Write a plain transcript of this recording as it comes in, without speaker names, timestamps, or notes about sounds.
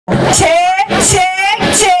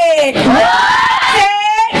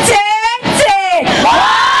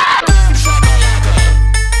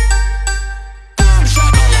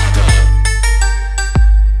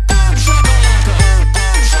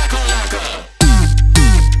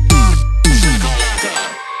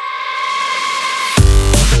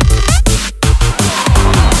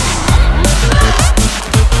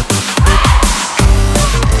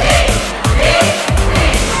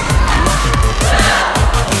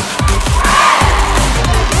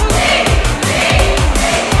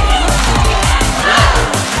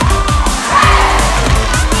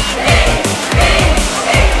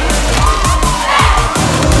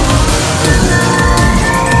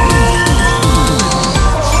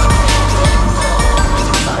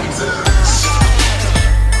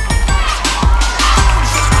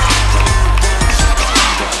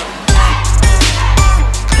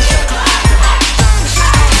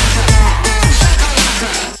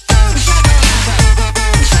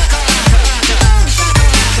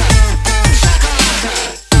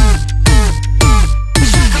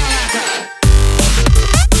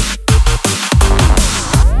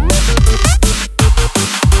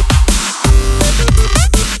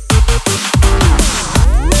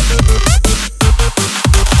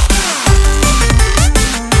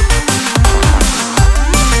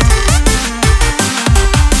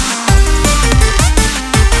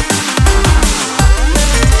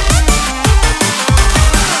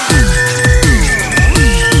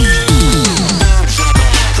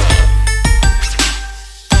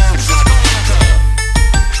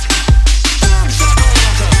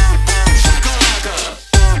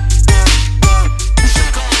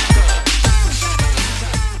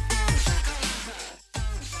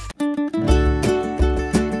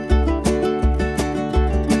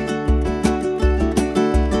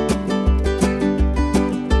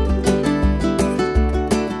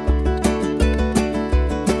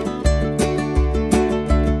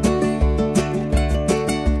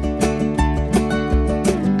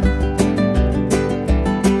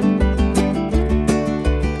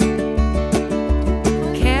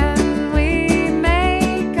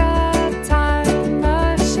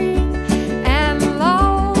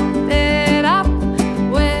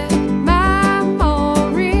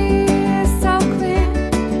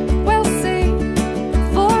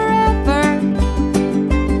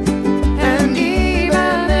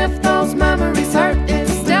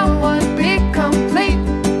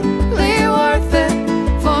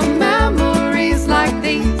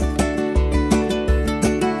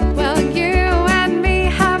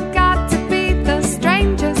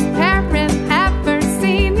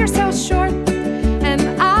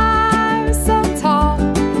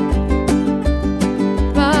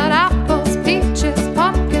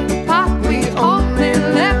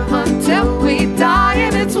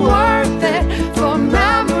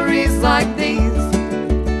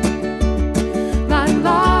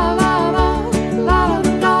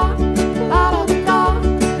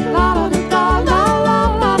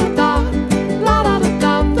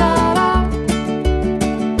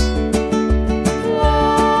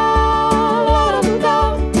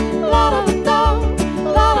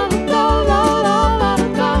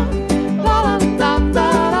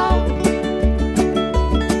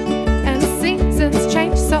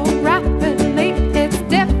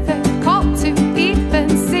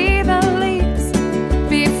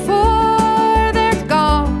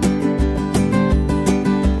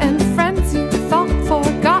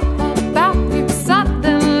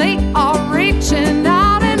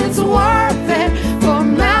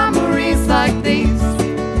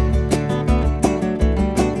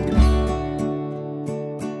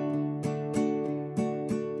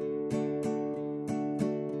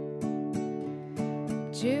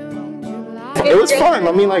it was fun.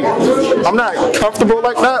 I mean, like, I'm not comfortable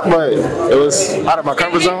like that, but it was out of my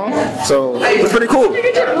comfort zone, so it was pretty cool.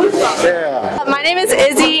 Yeah. My name is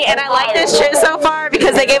Izzy, and I like this trip so far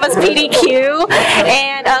because they gave us PDQ,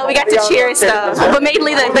 and we got to cheer and stuff, but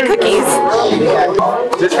mainly the cookies.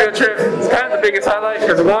 This field trip is kind of the biggest highlight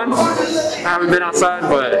because one, I haven't been outside,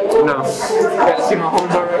 but you know, got to see my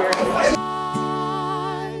homeboy right here.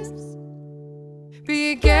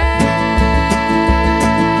 Be again.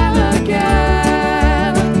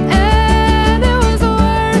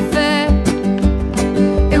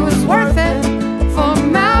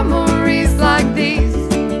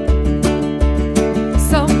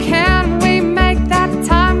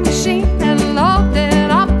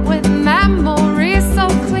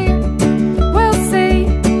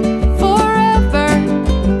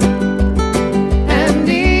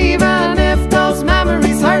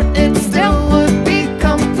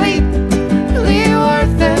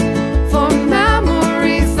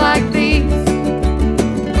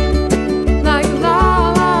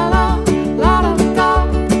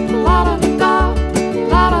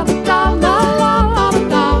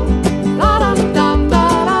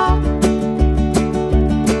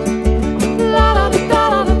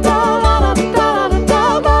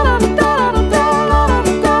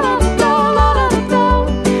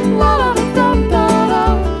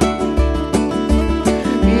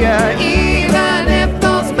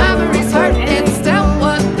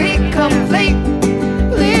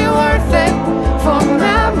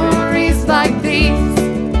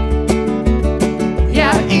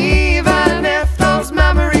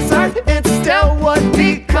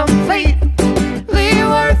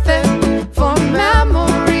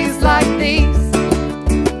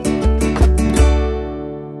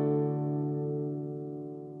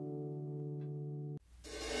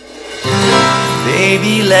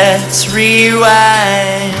 Baby, let's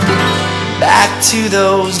rewind back to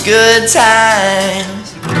those good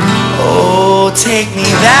times. Oh, take me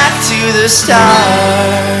back to the start.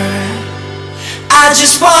 I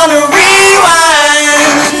just wanna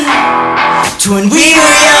rewind to when we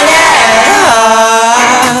were young at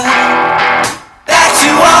heart. Back to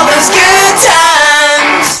all those good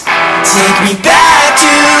times. Take me back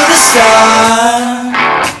to the start.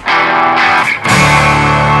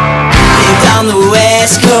 On the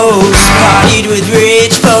West Coast, partied with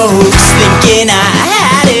rich folks, thinking I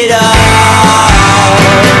had it all.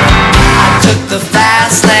 I took the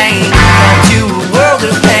fast lane, into a world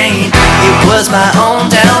of pain. It was my own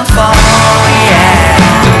downfall, yeah.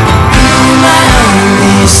 You're my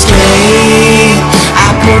only escape.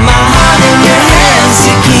 I put my heart in your hands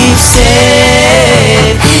to keep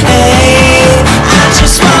safe. Hey, I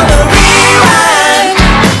just wanna rewind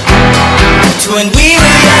to when we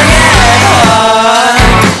were young at heart.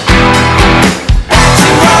 Back to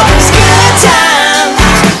all those good times.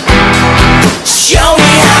 Show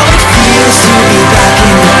me how it feels to be back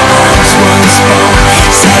in your arms once more,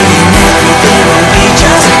 saying everything will be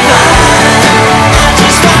just fine. I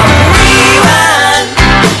just wanna rewind.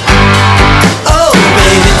 Oh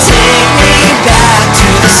baby, take me back to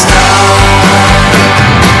the start.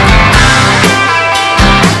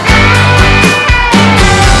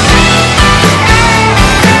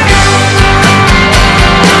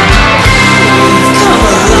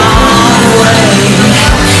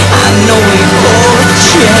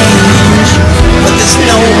 But there's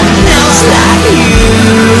no one else like you.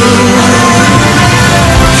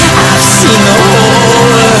 I've seen the whole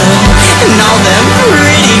world and all them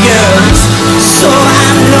pretty girls, so I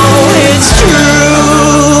know it's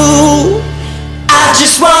true. I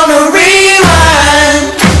just wanna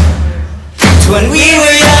rewind to when we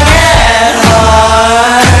were young at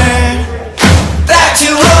heart. Back to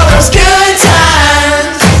all those good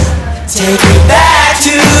times. Take me back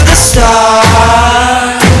to the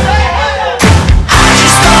start.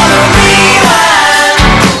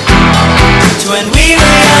 When we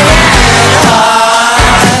were young at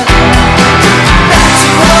heart. Back to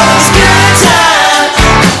all those good times.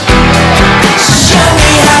 Show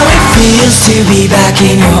me how it feels to be back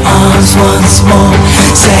in your arms once more,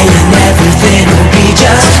 saying everything will be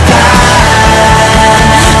just fine.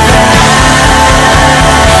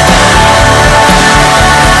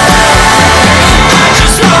 I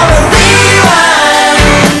just wanna rewind.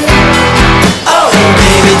 Oh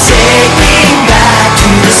baby, take me back to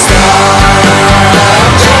the start.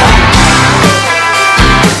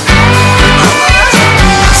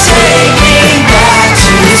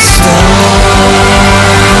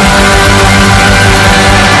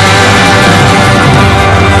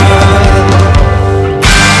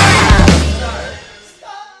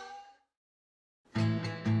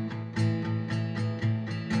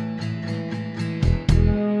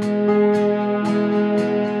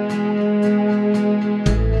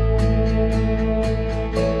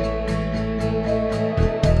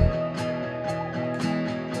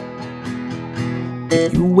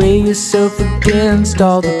 yourself against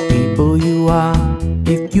all the people you are.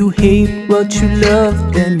 If you hate what you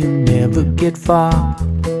love, then you'll never get far.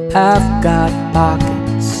 I've got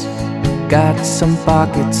pockets, got some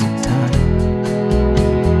pockets of time.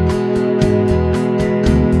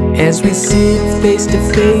 As we sit face to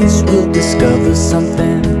face, we'll discover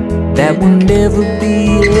something that will never be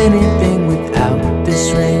anything without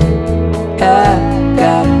this ring. I've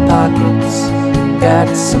got pockets,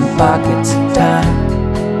 got some pockets of time.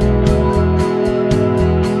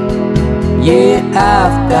 Yeah,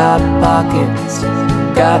 I've got pockets,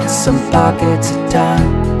 got some pockets of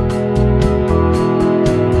time.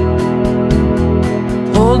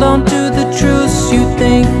 Hold on to the truths you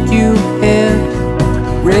think you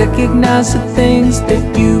have. Recognize the things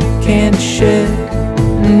that you can't share.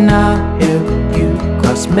 And I'll help you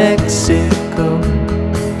cross Mexico.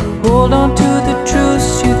 Hold on to the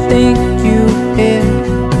truths you think you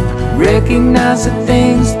have. Recognize the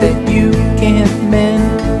things that you can't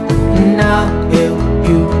mend. And I'll help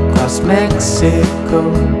you cross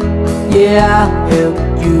Mexico. Yeah, I'll help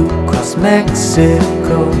you cross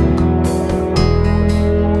Mexico.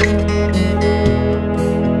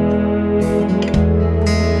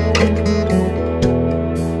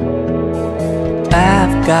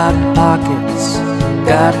 I've got pockets,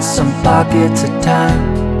 got some pockets of time.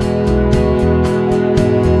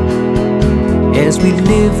 As we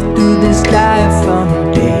live through this life from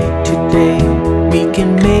day to day, we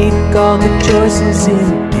can make all the choices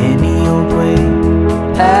in any old way.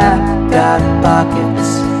 I've got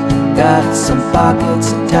pockets, got some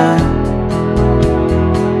pockets of time.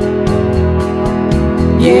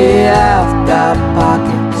 Yeah, I've got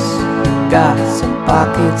pockets, got some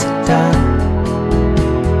pockets of time.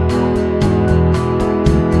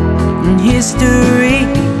 History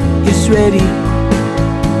is ready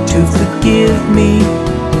to forgive me.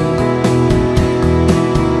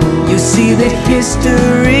 You see that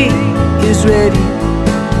history is ready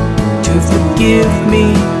to forgive me.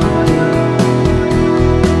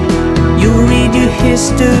 You read your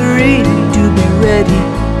history to be ready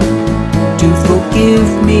to forgive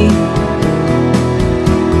me.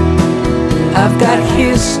 I've got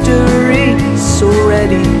history so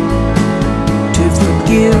ready to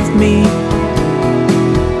forgive me.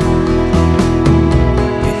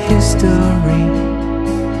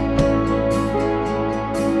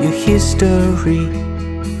 Your history,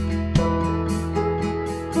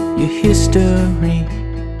 your history,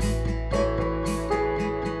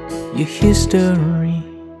 your history.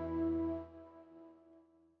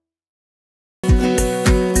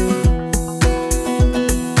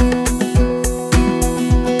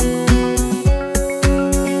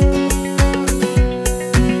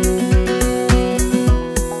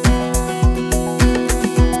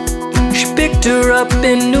 Picked her up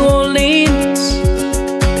in New Orleans.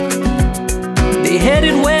 They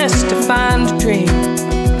headed west to find a dream.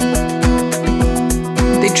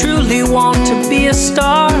 They truly want to be a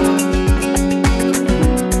star.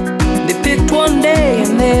 They picked one day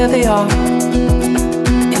and there they are.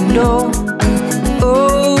 And oh,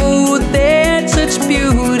 oh, they had such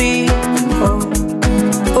beauty. Oh,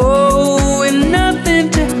 oh, and nothing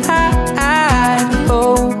to hide.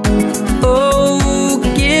 Oh, oh,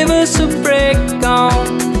 give us a break on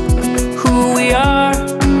who we are,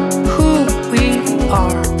 who we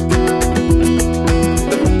are.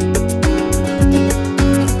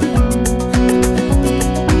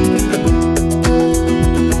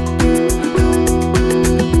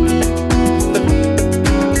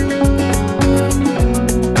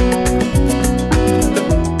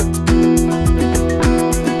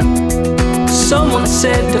 Someone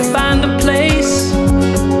said to find a place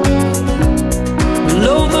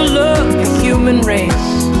below the look of human race.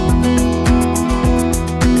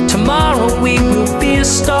 Tomorrow we will be a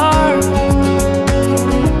star.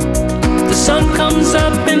 The sun comes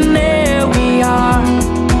up and there we are.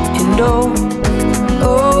 And oh,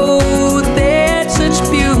 oh, they had such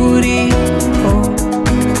beauty. Oh,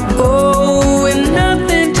 oh, and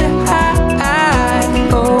nothing to hide.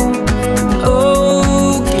 Oh,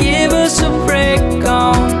 oh, give us a break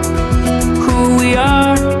on who we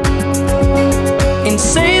are. And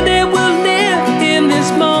say that we'll live in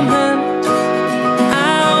this moment.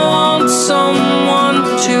 I want someone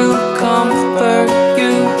to comfort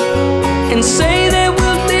you. And say that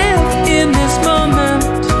we'll live in this moment.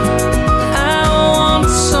 I want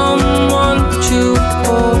someone to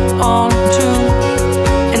hold on to.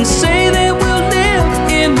 And say that we'll live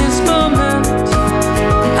in this moment.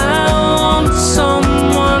 I want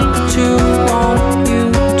someone to want you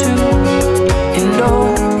to. And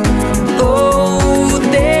oh, oh,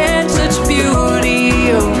 there's such beauty.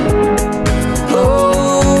 Oh,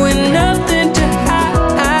 oh, and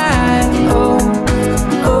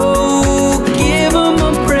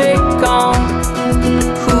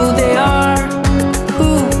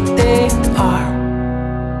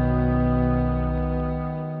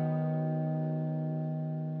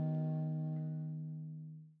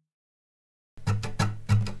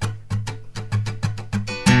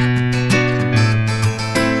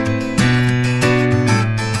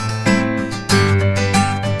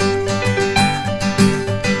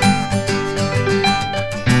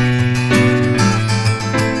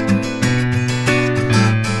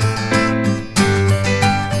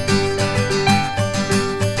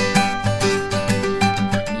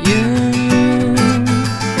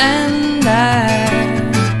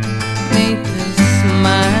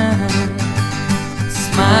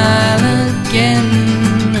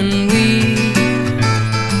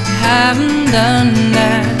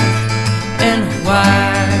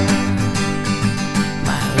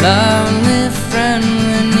lonely friend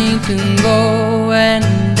when he can go and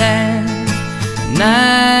dance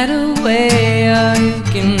night away, or you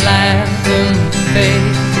can laugh in my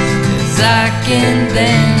face. 'Cause I can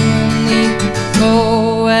dance when he can go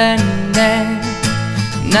and dance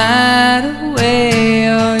night away,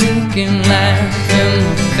 or you can laugh in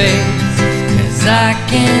my face. 'Cause I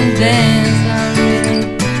can dance, I really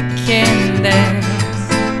can dance.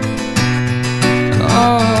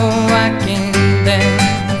 Oh, I can dance.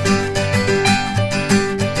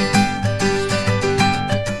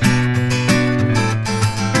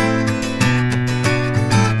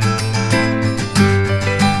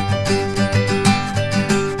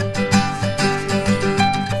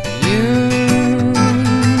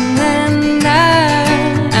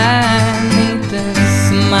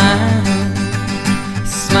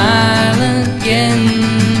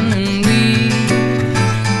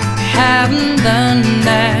 Done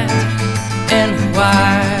that in a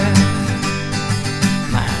while.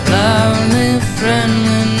 My lonely friend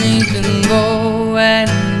when he can go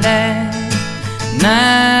and dance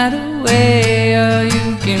night away, or you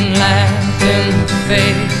can laugh in my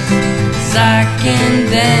face. 'Cause I can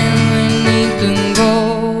dance when he can go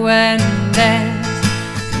and dance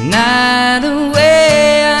night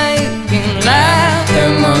away, or you can laugh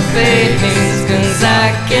in my face. 'Cause I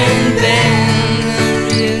can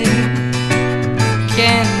dance, really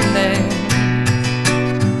can dance.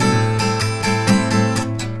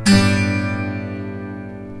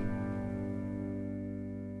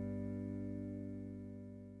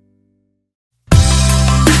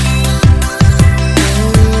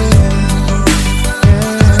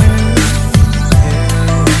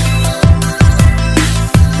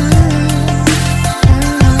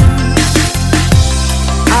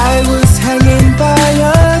 I was hanging by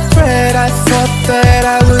a thread. I thought that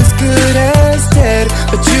I was good as dead,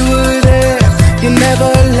 but you were there. You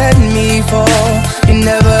never let me fall, you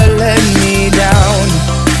never let me down.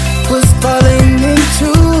 Was falling into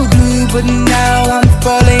blue, but now I'm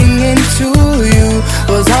falling into you.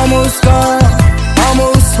 Was almost gone,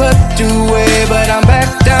 almost swept away, but I'm back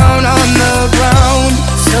down on the ground.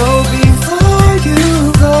 So before you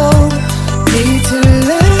go, need to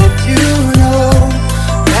let you know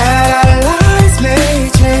that our lives may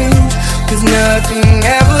change, 'cause nothing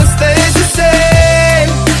ever stays the same.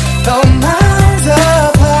 Though miles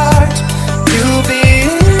apart, you'll be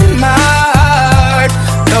in my heart.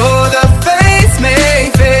 Though the face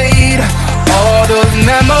may fade, all those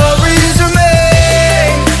memories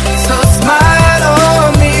remain. So smile on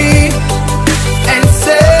me and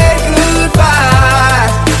say goodbye.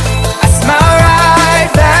 I smile right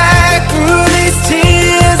back through these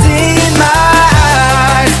tears in my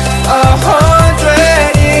eyes.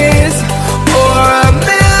 100 years or a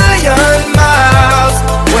million miles,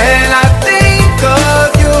 when I think of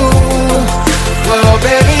you, well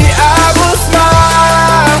baby I will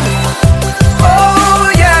smile. Oh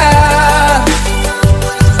yeah,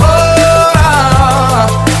 oh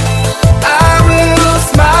I will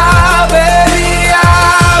smile, baby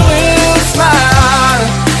I will smile.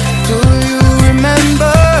 Do you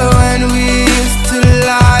remember when we used to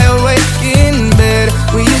lie awake in bed?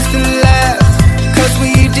 We used to laugh 'cause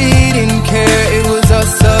we didn't care. It was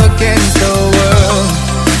us against the world.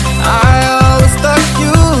 I always thought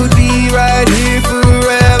you'd be right here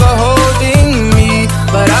forever holding me,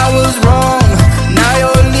 but I was wrong. Now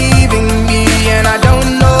you're leaving me and I don't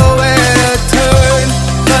know where to turn.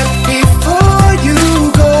 But before you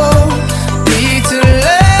go, need to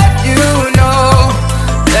let you know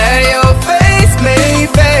that your face may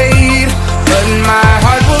fade, but my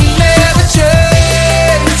heart will never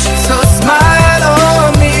change. So smile on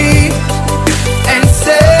me and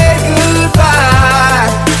say goodbye.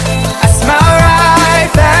 I smile right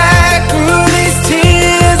back through these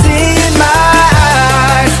tears in my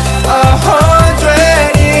eyes.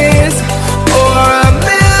 100 years or a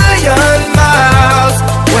million miles,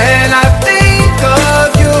 when I think of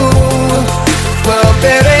you, well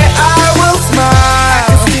baby I will smile.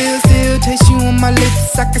 I can still taste you on my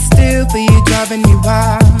lips. I can still feel you driving me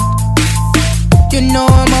wild. You know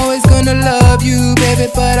I'm always gonna love you, baby,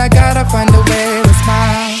 but I gotta find a way to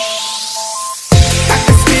smile. I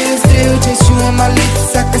can still taste you on my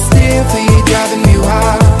lips. I can still feel you driving me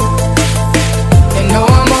wild. You know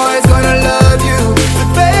I'm always gonna love you, but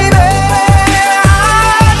baby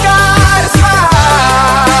I gotta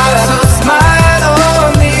smile. So smile on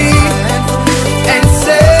me and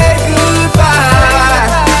say goodbye.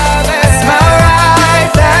 Smile right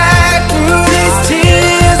back through these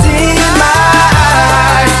tears in my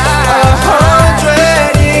eyes.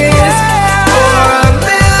 100 years or a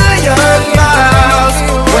million miles,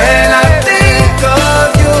 when I think of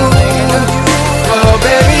you,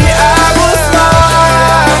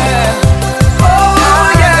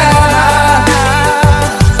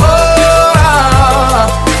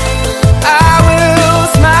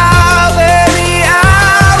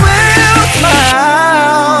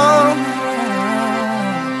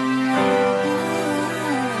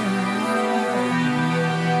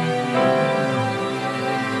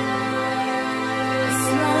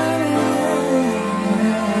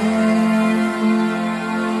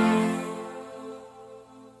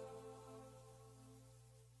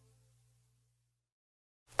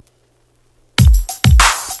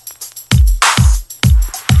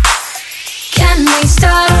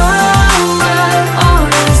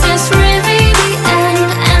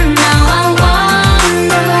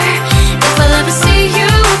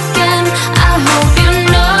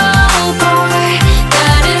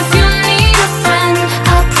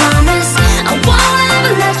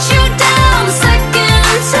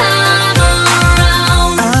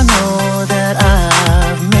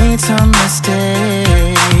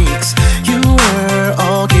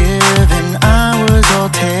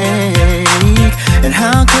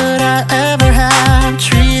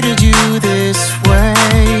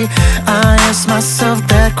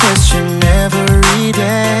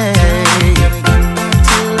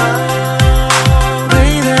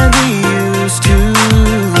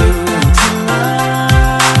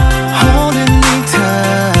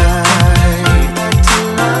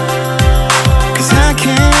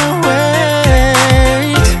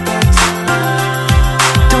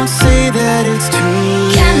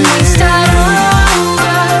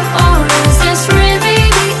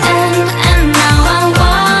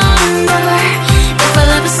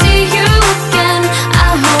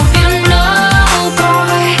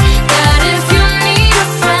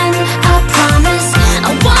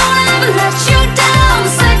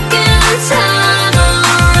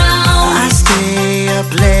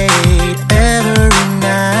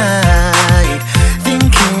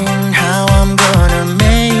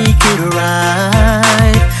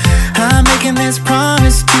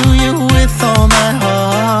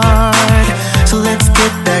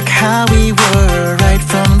 how we were right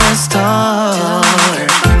from the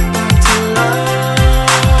start.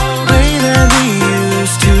 Way that we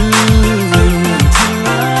used to,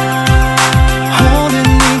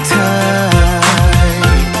 holding me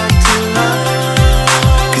tight,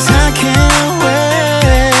 'cause I can't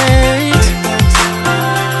wait.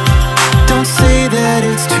 Don't say that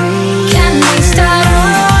it's too late. Can we start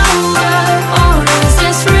over, or is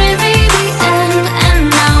this really the end? And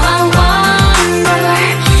now I wonder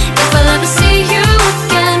if I'll ever see you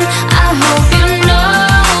again. I hope you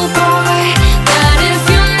know, boy, that if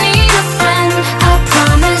you need a friend, I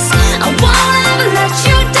promise I won't ever let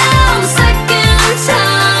you down. Second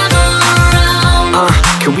time around.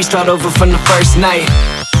 Can we start over from the first night?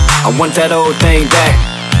 I want that old thing back.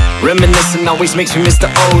 Reminiscing always makes me miss the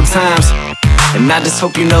old times, and I just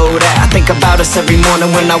hope you know that I think about us every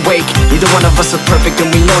morning when I wake. Neither one of us are perfect and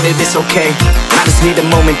we know that it's okay. And I just need a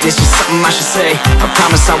moment, this is something I should say. I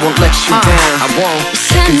promise I won't let you down. I won't.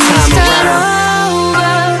 Second Can we time start around.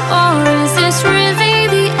 over, or is this really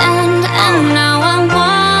the end? And now I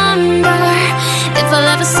wonder if I'll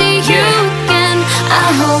ever see you again. I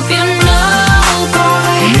hope you know,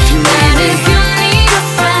 boy, And if you need that me, if you need a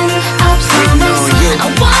friend, I promise I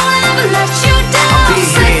won't ever let you down. be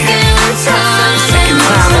here. Second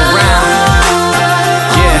time around.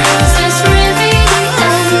 Yeah. Or is this really the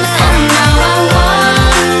end? And now I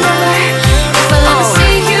wonder if I'll ever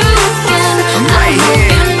see you again. I'm I right hope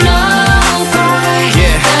here. you know, boy,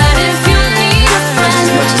 Yeah. that if you need a friend,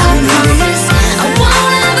 much as I you need me. promise I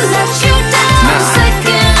won't ever let you down. Nah.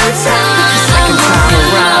 Second time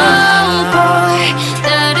around. boy,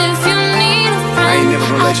 that if you need a I ain't friend, never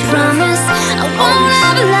gonna let you down. promise I won't